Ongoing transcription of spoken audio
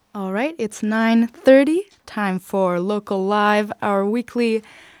All right, it's 9:30, time for Local Live, our weekly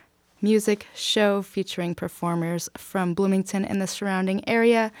music show featuring performers from Bloomington and the surrounding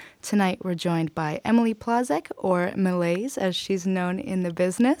area. Tonight we're joined by Emily Plazek, or Millaze, as she's known in the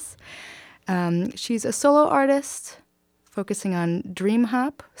business. She's a solo artist focusing on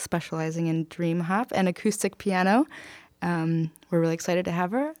dreamhop, specializing in dreamhop and acoustic piano. We're really excited to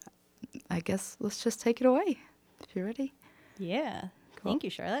have her. I guess let's just take it away, if you're ready. Yeah. Cool. Thank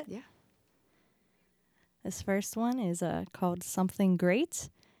you, Charlotte. Yeah. This first one is called Something Great,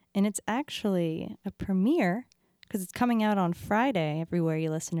 and it's actually a premiere because it's coming out on Friday everywhere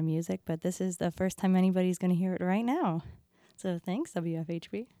you listen to music, but this is the first time anybody's going to hear it right now. So thanks,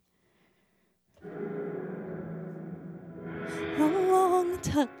 WFHB. A long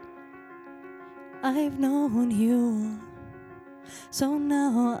time I've known you, so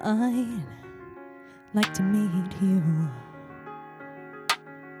now I'd like to meet you.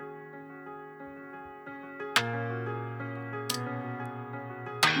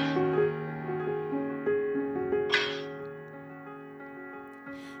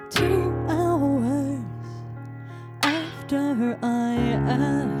 2 hours after I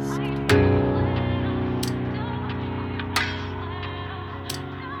asked,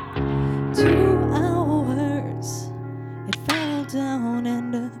 2 hours, it fell down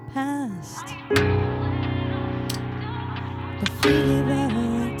and passed. The fever,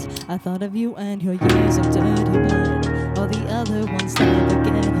 I thought of you and your years of dirty blood. All the other ones never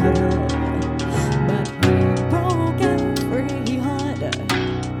get up, but you broke every heart.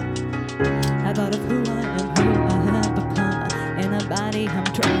 I thought of who I am, who I have become, and a body I'm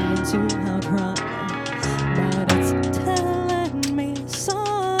trying to outrun. But it's telling me something.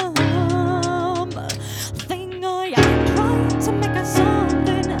 I tried to make us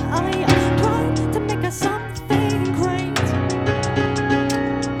something. I tried to make us something great.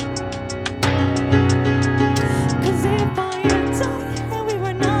 'Cause if I died and we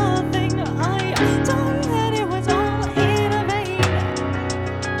were nothing, I died and it was all in vain.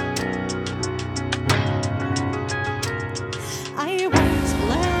 I won't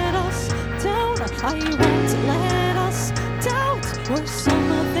let us down. I won't let us doubt. We're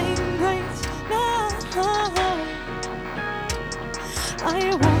something great now. I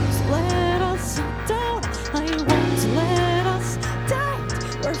won't let us down. I won't let us doubt.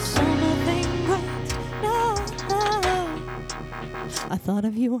 We're something great now. I thought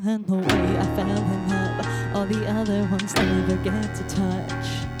of you and the way I fell in love. All the other ones never get to touch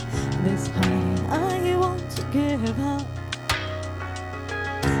this high. I won't give up.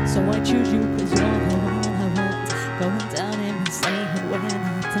 So I choose you 'cause you're the one I want. Going down and saying when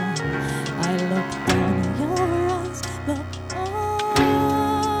I'm done. I look down in your eyes, look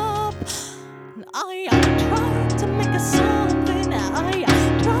up. I tried to make us something. I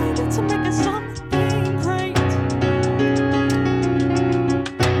tried to make us something great.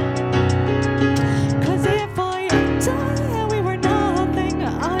 'Cause if I died and we were nothing,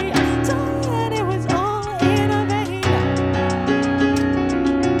 I died and it was all in vain.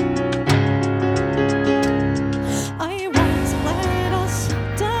 I won't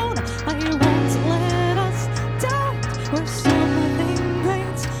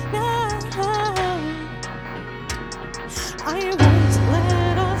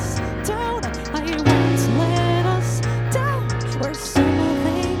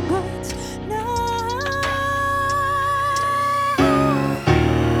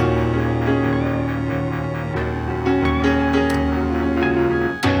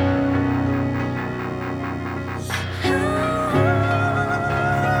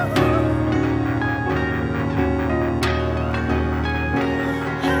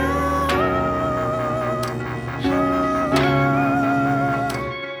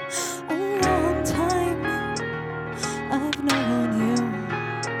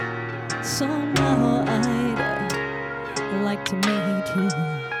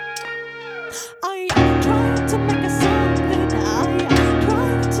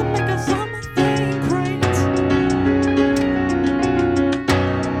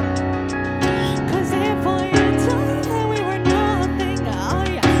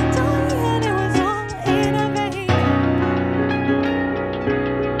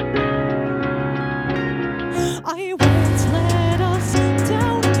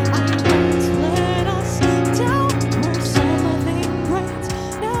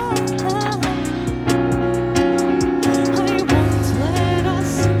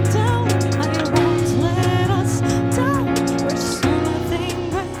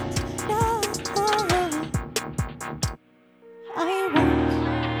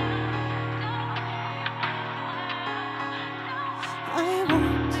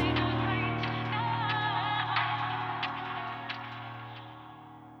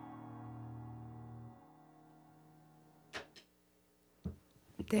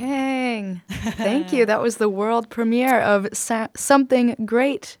Dang. Thank you. That was the world premiere of Something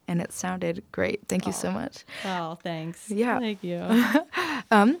Great, and it sounded great. Thank you so much. Oh, thanks. Yeah. Thank you.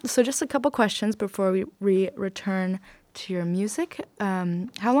 So just a couple questions before we return to your music.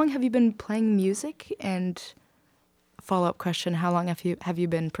 How long have you been playing music? And follow-up question, how long have you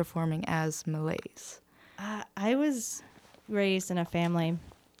been performing as Millaze? I was raised in a family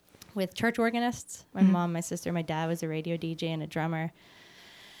with church organists. My mom, my sister, my dad was a radio DJ and a drummer.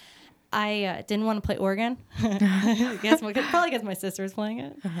 I didn't want to play organ. Probably because my sister was playing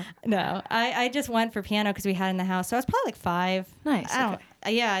it. No, I just went for piano because we had it in the house. So I was probably like 5. Nice.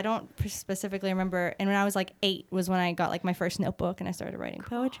 I don't specifically remember. And when I was like 8 was when I got like my first notebook and I started writing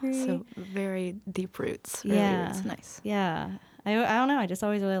poetry. So very deep roots. Yeah. Roots. Nice. Yeah. I don't know. I just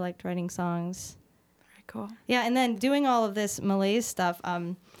always really liked writing songs. Very cool. Yeah. And then doing all of this Millaze stuff,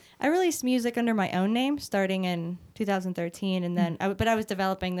 I released music under my own name starting in 2013, and then but I was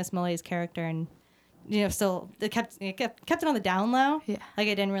developing this Millaze character, and still it kept it on the down low. Yeah. Like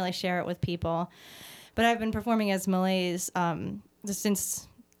I didn't really share it with people, but I've been performing as Millaze since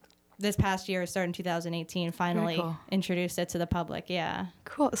this past year. Started in 2018. Finally introduced it to the public. Yeah.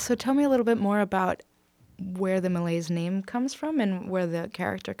 Cool. So tell me a little bit more about where the Millaze name comes from and where the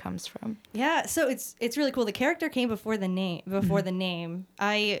character comes from. Yeah, so it's really cool. The character came before the name. The name,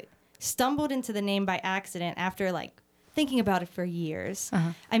 I stumbled into the name by accident after like thinking about it for years.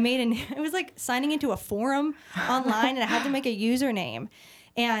 I made it was like signing into a forum online, and I had to make a username,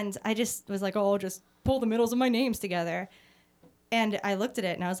 and I just was like, oh, I'll just pull the middles of my names together, and I looked at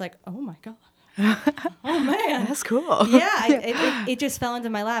it and I was like, oh my god. Oh man, that's cool. Yeah, it just fell into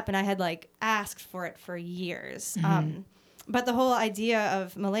my lap, and I had like asked for it for years. But the whole idea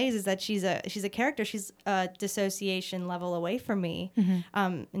of Millaze is that she's a character. She's a dissociation level away from me,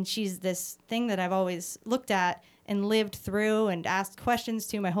 and she's this thing that I've always looked at and lived through and asked questions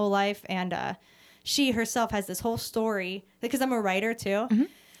to my whole life. And she herself has this whole story because I'm a writer too.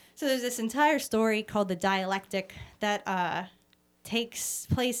 So there's this entire story called the Dialectic that takes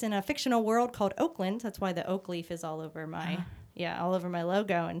place in a fictional world called Oakland. That's why the oak leaf is all over my all over my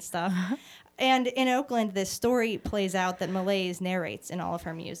logo and stuff. And in Oakland, this story plays out that Millaze narrates in all of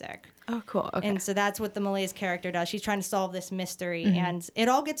her music. Oh, cool. Okay. And so that's what the Millaze character does. She's trying to solve this mystery, and it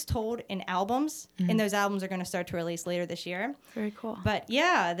all gets told in albums, and those albums are going to start to release later this year. Very cool. But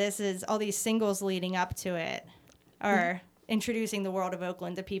yeah, this is all these singles leading up to it are introducing the world of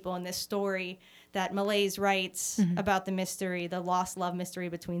Oakland to people in this story that Millaze writes about the mystery, the lost love mystery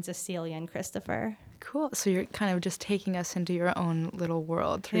between Cecilia and Christopher. Cool. So you're kind of just taking us into your own little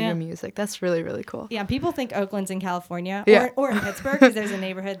world through your music. That's really, really cool. Yeah, people think Oakland's in California or in Pittsburgh because there's a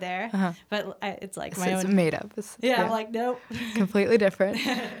neighborhood there. But it's like my own. It's made up. I'm like, nope. Completely different.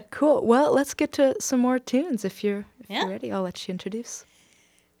 Cool. Well, let's get to some more tunes. If you're ready, I'll let you introduce.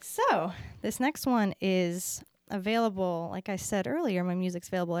 So this next one is available, like I said earlier, my music's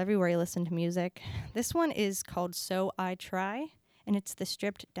available everywhere you listen to music. This one is called So I Try, and it's the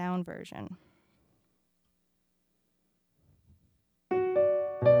stripped down version.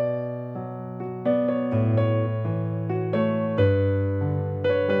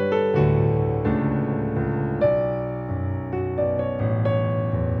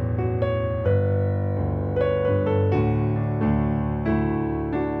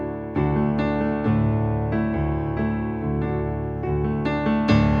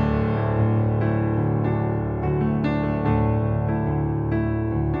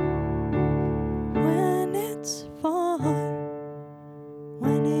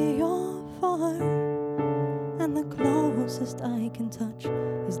 I can touch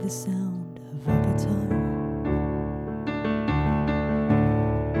is the sound of a guitar.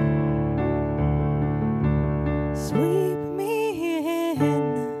 Sweep me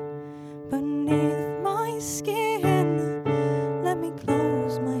in beneath my skin. Let me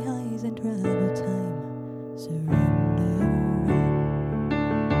close my eyes and travel time. Surrendering.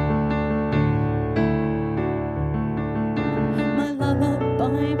 My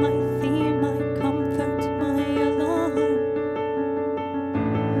lullaby, my theme, my comfort, my alarm.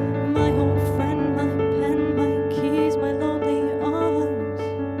 My old friend, my pen, my keys, my lonely arms.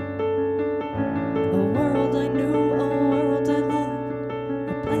 A world I knew, a world I loved,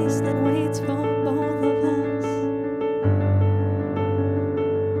 a place that waits for both of us.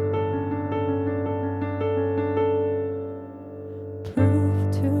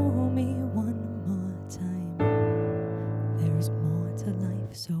 Prove to me one more time there's more to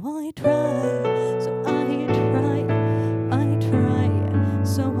life, so I try, so I try, I try,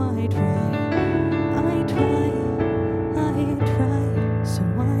 so I try, I try, I try, so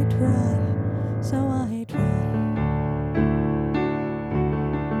I try, so I try.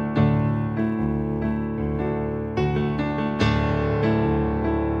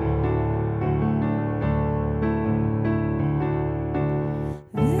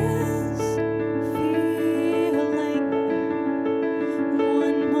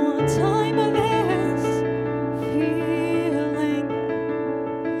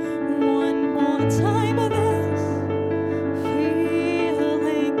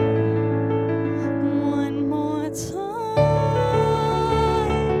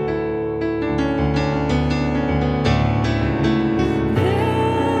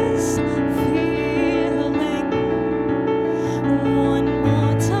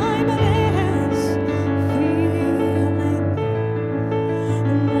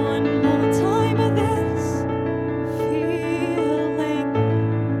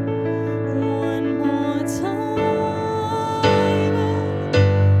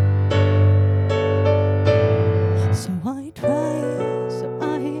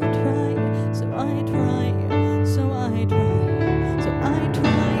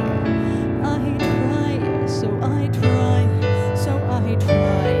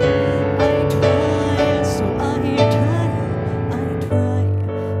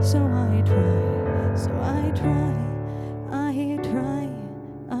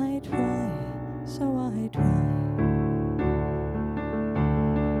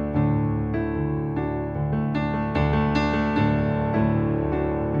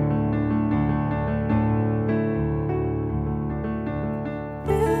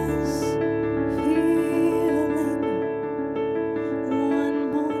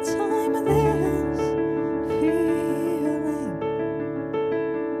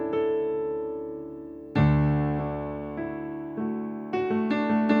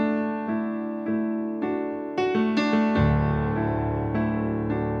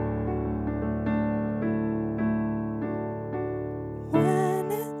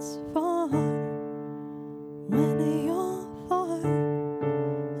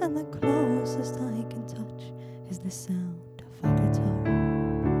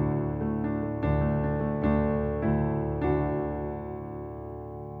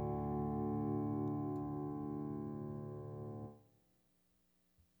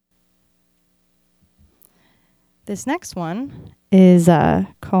 This next one is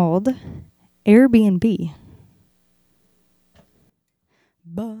called Airbnb.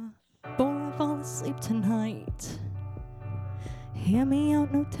 Before I fall asleep tonight, hear me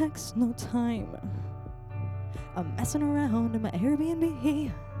out, no text, no time. I'm messing around in my Airbnb,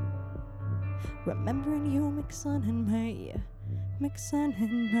 remembering you, mixing and me, mixing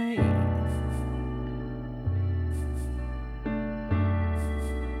and me.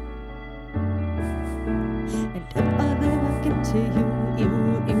 And if I lay back into you,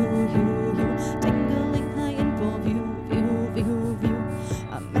 tingling high and full view.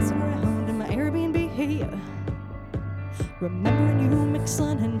 I'm messing around in my Airbnb, remembering you,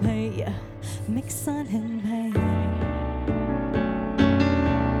 mixing and me, mixing and me.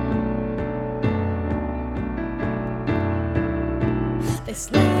 This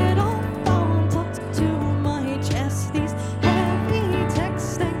little phone talks to my chest. These heavy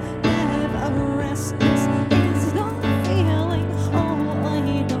texts, they never rest. This is the feeling. Oh, I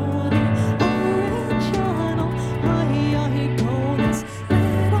know the original. I know this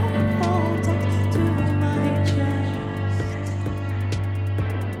little phone talks to my chest.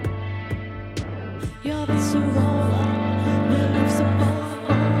 You're the Sara, reliefs of all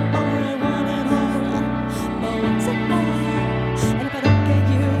I want it all. Moments of more. And if I don't get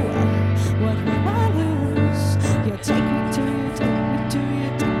you, what will I lose? You take me to, you take me to, you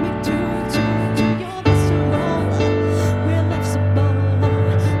take me to your visceral, realizable.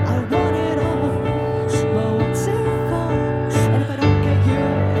 I want it all, but what's it for? And if I don't get you,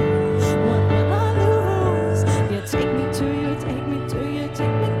 what will I lose? You take me to, you take me to, you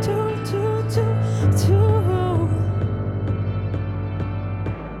take me to.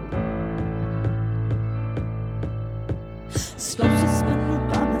 Slow suspended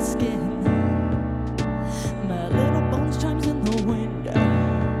by my skin, my little bones chimes in the wind.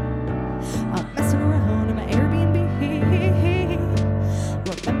 I'm messing around in my Airbnb,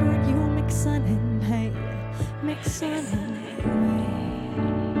 remembering you, mixing and me, mixing and me.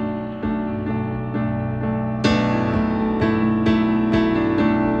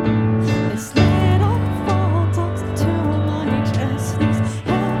 This little phone talks to my chest. These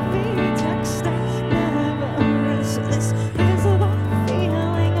heavy texts, they never rest. This is the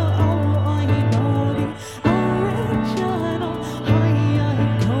feeling. Oh, I know the original. I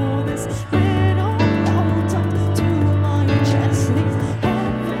know this little phone talks to my chest. These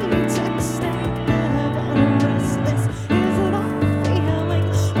heavy texts, they never rest. This is the feeling.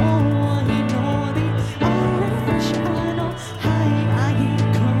 Oh, I know the original. I know.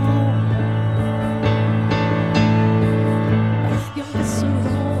 You're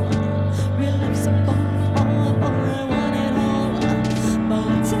visceral, realizable. I want it all, but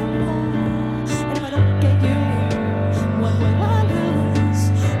what's it for? And if I don't get you, what will I lose?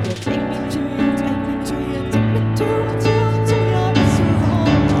 You take me to, you take me to, you take me to your visceral,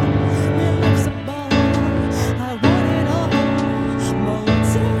 realizable. I want it all, but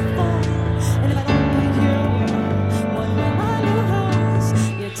what's it for? And if I don't get you, what will I lose?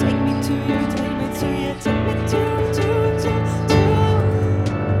 You take me to, you take me to, you take me to.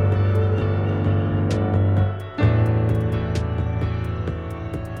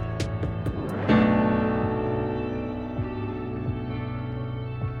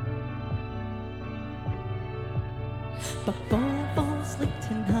 Before I fall asleep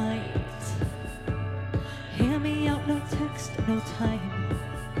tonight, hear me out, no text, no time.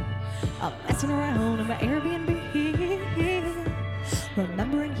 I'm messing around in my Airbnb,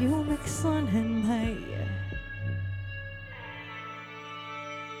 remembering you, mixing and me.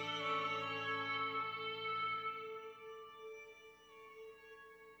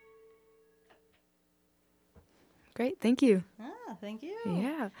 Great, thank you. Thank you.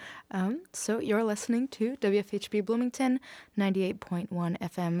 Yeah. So you're listening to WFHB Bloomington, 98.1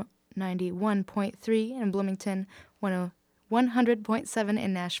 FM, 91.3 in Bloomington, 100.7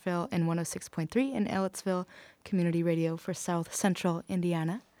 in Nashville, and 106.3 in Ellettsville Community Radio for South Central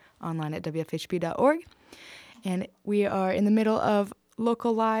Indiana, online at WFHB.org. And we are in the middle of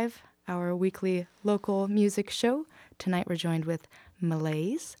Local Live, our weekly local music show. Tonight we're joined with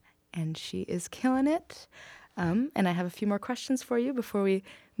Millaze, and she is killing it. And I have a few more questions for you before we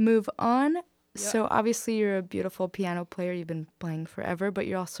move on. Yep. So obviously you're a beautiful piano player. You've been playing forever, but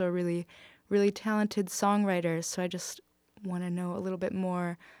you're also a really, really talented songwriter. So I just want to know a little bit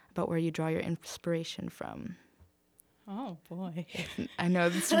more about where you draw your inspiration from. Oh, boy. I know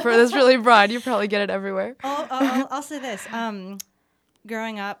that's really broad. You probably get it everywhere. I'll say this.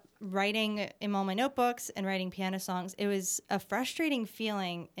 Growing up, writing in all my notebooks and writing piano songs, it was a frustrating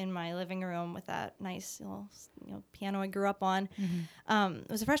feeling in my living room with that nice little piano I grew up on. Mm-hmm.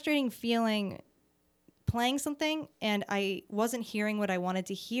 It was a frustrating feeling playing something and I wasn't hearing what I wanted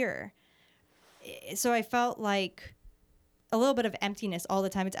to hear. So I felt like a little bit of emptiness all the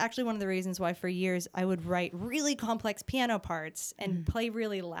time. It's actually one of the reasons why for years I would write really complex piano parts and play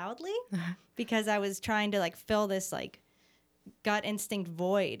really loudly because I was trying to like fill this like gut instinct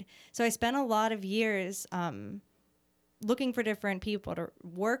void. So I spent a lot of years looking for different people to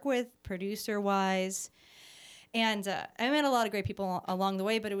work with, producer-wise. And I met a lot of great people along the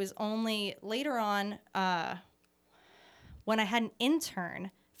way, but it was only later on when I had an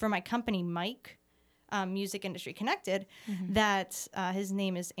intern for my company, Mike, Music Industry Connected, that his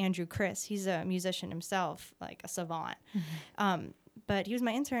name is Andrew Chris. He's a musician himself, like a savant. But he was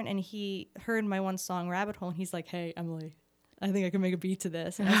my intern, and he heard my one song, Rabbit Hole, and he's like, hey, Emily, I think I can make a beat to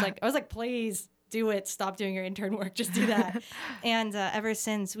this. And I was like, please do it. Stop doing your intern work. Just do that. And ever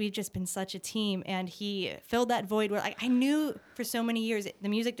since, we've just been such a team. And he filled that void where I knew for so many years the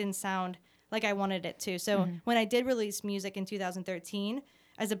music didn't sound like I wanted it to. So when I did release music in 2013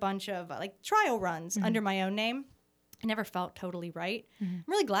 as a bunch of like trial runs under my own name, I never felt totally right. I'm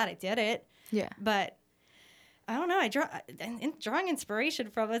really glad I did it. Yeah. But I don't know. Drawing inspiration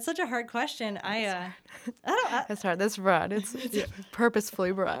from it's such a hard question. That's hard. That's broad. It's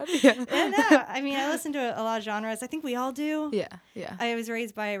purposefully broad. Yeah. No, I mean, I listen to a lot of genres. I think we all do. Yeah. Yeah. I was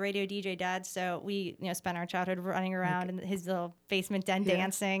raised by a radio DJ dad, so we spent our childhood running around in his little basement den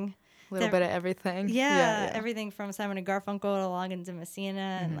dancing. A little bit of everything. Yeah, everything from Simon and Garfunkel to Loggins and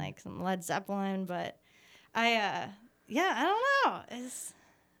Messina and like some Led Zeppelin. But I don't know.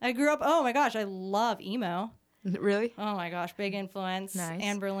 I grew up. Oh my gosh, I love emo. Really? Oh my gosh, big influence. Nice.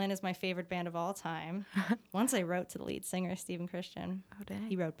 Anne Berlin is my favorite band of all time. Once I wrote to the lead singer, Stephen Christian. Oh, dang.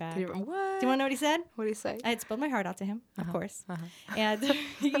 He wrote back. What? Do you want to know what he said? What did he say? I had spilled my heart out to him, of course. And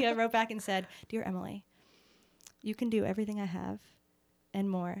he wrote back and said, Dear Emily, you can do everything I have and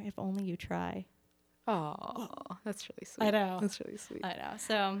more if only you try. Oh, that's really sweet. I know. That's really sweet. I know.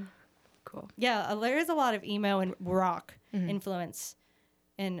 So, cool. Yeah, there is a lot of emo and rock influence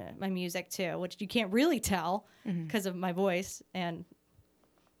in my music too, which you can't really tell because of my voice and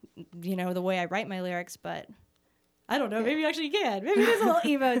the way I write my lyrics. But I don't know. Maybe actually you can. Maybe there's a little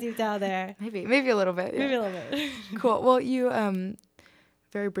emo deep down there. Maybe a little bit. Yeah. Maybe a little bit. Cool. Well, you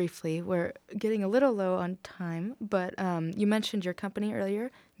very briefly, we're getting a little low on time, but you mentioned your company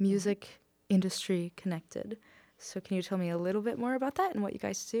earlier, Music Industry Connected. So can you tell me a little bit more about that and what you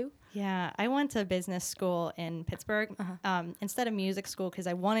guys do? Yeah, I went to business school in Pittsburgh instead of music school because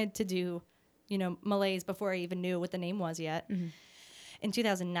I wanted to do, Millaze before I even knew what the name was yet in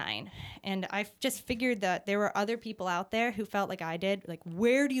 2009. And I just figured that there were other people out there who felt like I did. Like,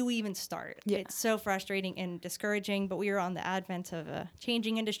 where do you even start? Yeah. It's so frustrating and discouraging, but we were on the advent of a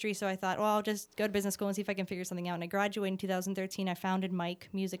changing industry. So I thought, well, I'll just go to business school and see if I can figure something out. And I graduated in 2013. I founded Mike,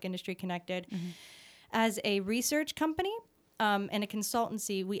 Music Industry Connected. As a research company and a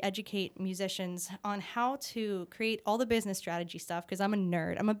consultancy, we educate musicians on how to create all the business strategy stuff because I'm a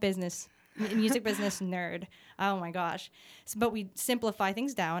nerd. I'm a music business nerd. Oh my gosh. But we simplify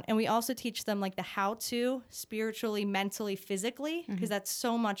things down, and we also teach them like the how to spiritually, mentally, physically, because that's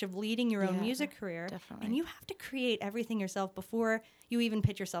so much of leading your own music career. Definitely. And you have to create everything yourself before you even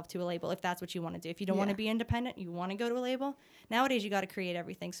pitch yourself to a label if that's what you want to do. If you don't want to be independent, you want to go to a label. Nowadays, you got to create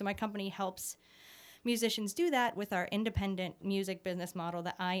everything. So my company helps musicians do that with our independent music business model,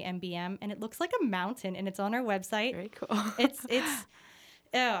 the IMBM, and it looks like a mountain, and it's on our website. Very cool. It's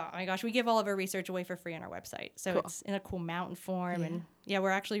oh my gosh, we give all of our research away for free on our website, so it's in a cool mountain form, and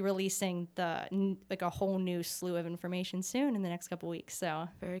we're actually releasing a whole new slew of information soon in the next couple weeks. So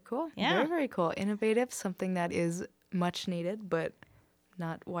very cool. Very, very cool. Innovative, something that is much needed, but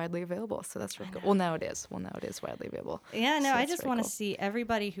not widely available, so that's really cool. Well, now it is widely available. Yeah, no, so I just want to see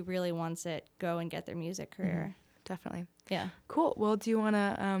everybody who really wants it go and get their music career. Definitely. Yeah. Cool. Well, do you want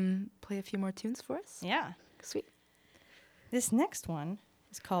to play a few more tunes for us? Yeah. Sweet. This next one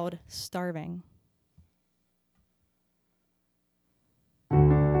is called Starving.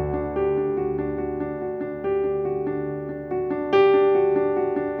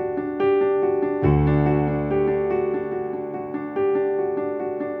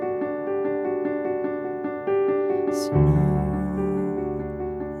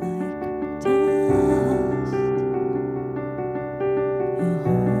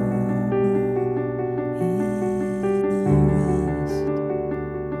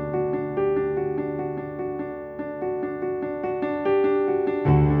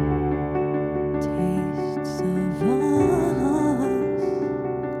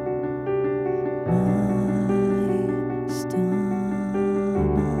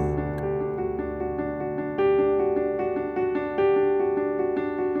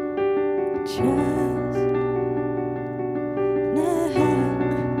 Just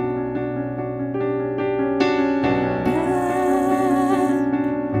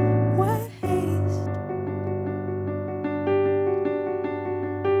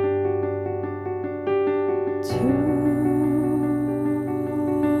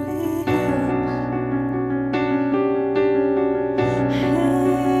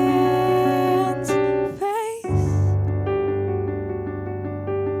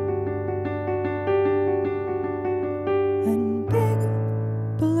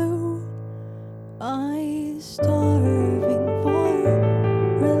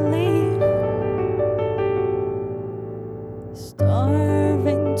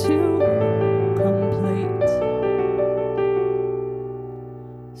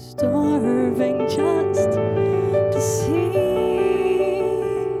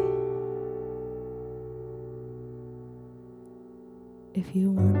If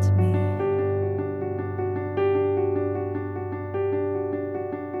you want me,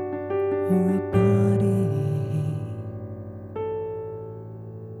 or a body,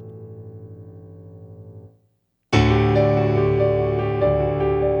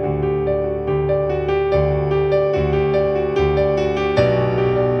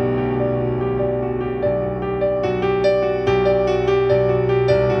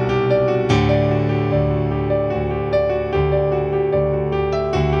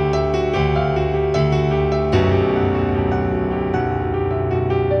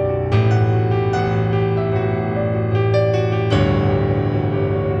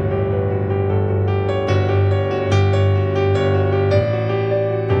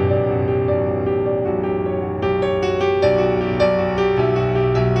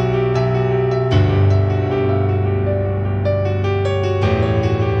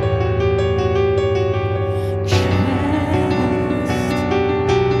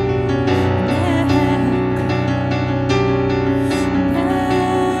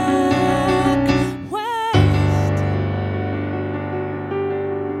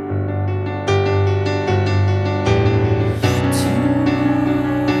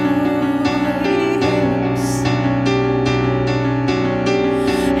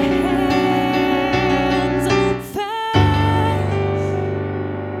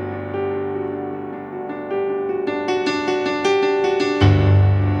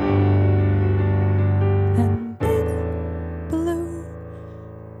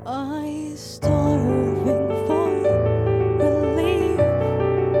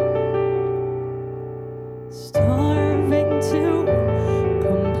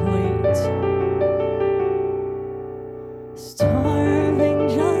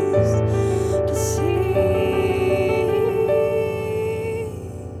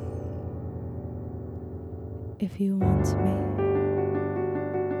 if you want me,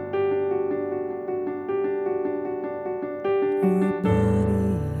 or a body.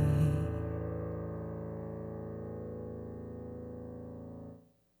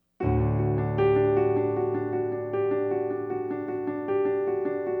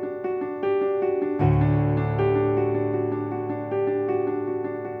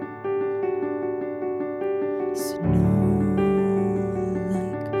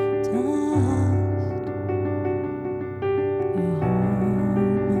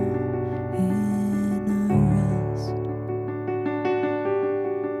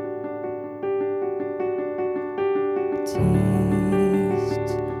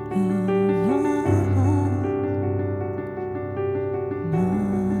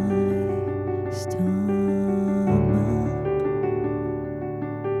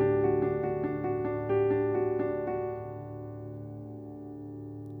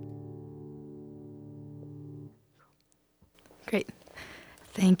 Great.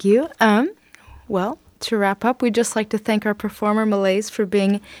 Thank you. Well, to wrap up, we'd just like to thank our performer, Millaze, for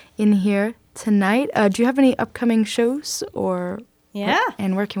being in here tonight. Do you have any upcoming shows or... Yeah.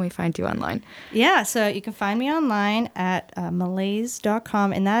 And where can we find you online? Yeah, so you can find me online at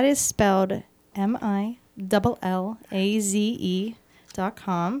millaze.com, and that is spelled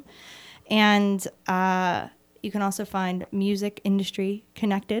MILLAZE.com. And you can also find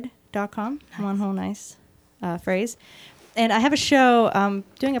musicindustryconnected.com. Nice. One whole nice phrase. And I have a show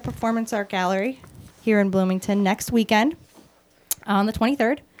doing a performance art gallery here in Bloomington next weekend on the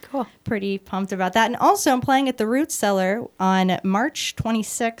 23rd. Cool. Pretty pumped about that. And also I'm playing at the Root Cellar on March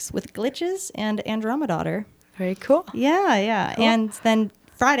 26th with Glitches and Andromedaughter. Very cool. Yeah. Cool. And then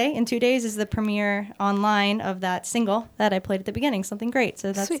Friday, in 2 days, is the premiere online of that single that I played at the beginning, Something Great.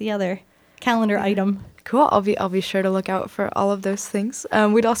 So that's the other calendar item. Cool. I'll be sure to look out for all of those things.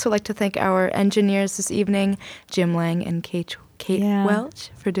 We'd also like to thank our engineers this evening, Jim Lang and Kate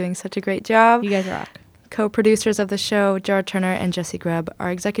Welch, for doing such a great job. You guys rock. Co-producers of the show, Jar Turner and Jessie Grubb,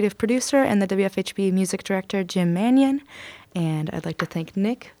 our executive producer and the WFHB music director, Jim Manion. And I'd like to thank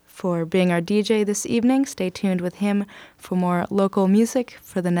Nick for being our DJ this evening. Stay tuned with him for more local music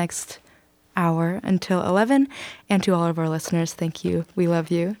for the next hour until 11. And to all of our listeners, thank you. We love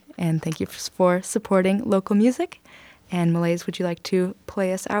you. And thank you for supporting local music. And Millaze, would you like to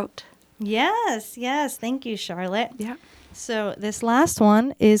play us out? Yes. Thank you, Charlotte. Yeah. So this last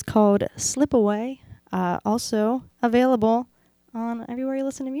one is called Slip Away, also available on everywhere you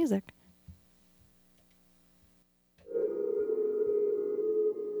listen to music.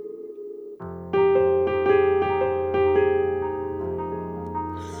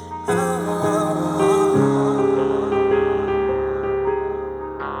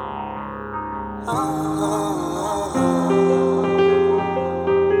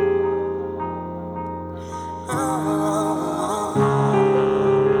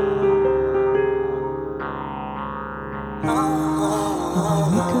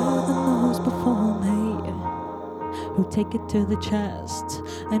 Take it to the chest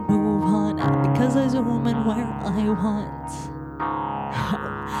and move on because I zoom in where I want.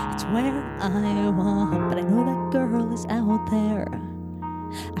 Oh, it's where I want, but I know that girl is out there.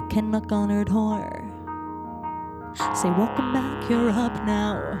 I can knock on her door. Say, welcome back, you're up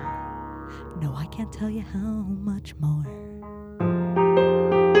now. No, I can't tell you how much more.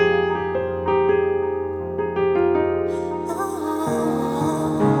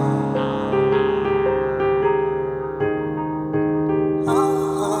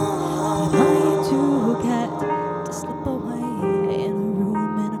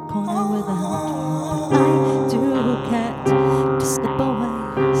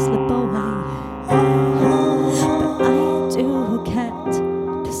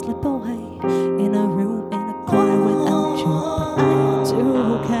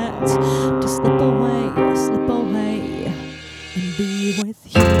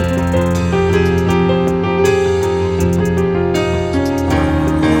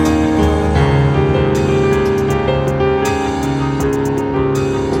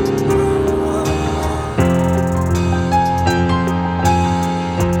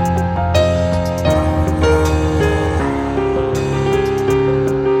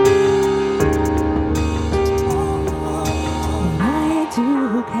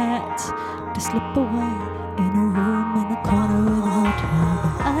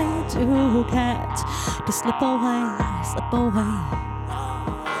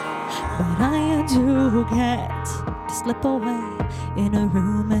 Slip away in a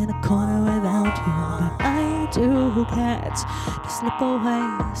room in a corner without you. But I do get to slip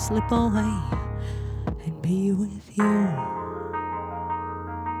away and be with you.